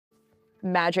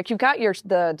magic? You've got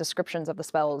the descriptions of the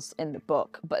spells in the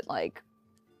book, but like,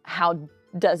 how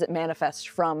does it manifest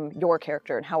from your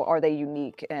character, and how are they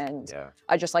unique? And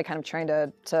I just like kind of trying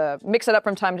to mix it up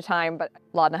from time to time, but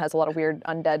Laudna has a lot of weird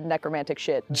undead necromantic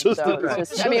shit.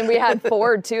 I mean, we had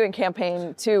Fjord too in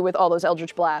campaign 2 with all those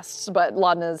eldritch blasts, but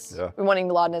Laudna's wanting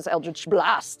Laudna's eldritch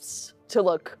blasts to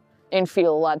look and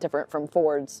feel a lot different from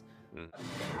Fjord's.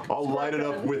 I'll light it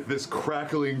up with this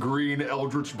crackling green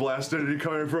eldritch blast energy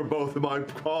coming from both of my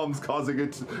palms, causing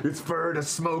its fur to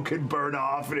smoke and burn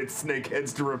off, and its snake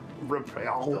heads to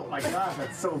repel. Oh my god,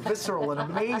 that's so visceral and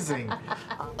amazing.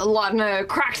 Laudna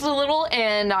cracks a little,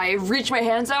 and I reach my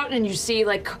hands out, and you see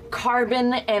like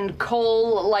carbon and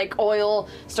coal, like oil,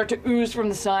 start to ooze from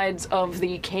the sides of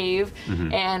the cave,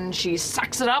 and she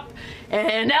sucks it up,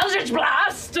 and Eldritch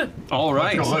Blast! All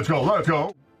right. Let's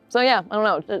go. So yeah, I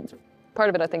don't know. Part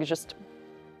of it, I think, is just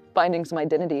finding some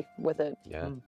identity with it. Yeah.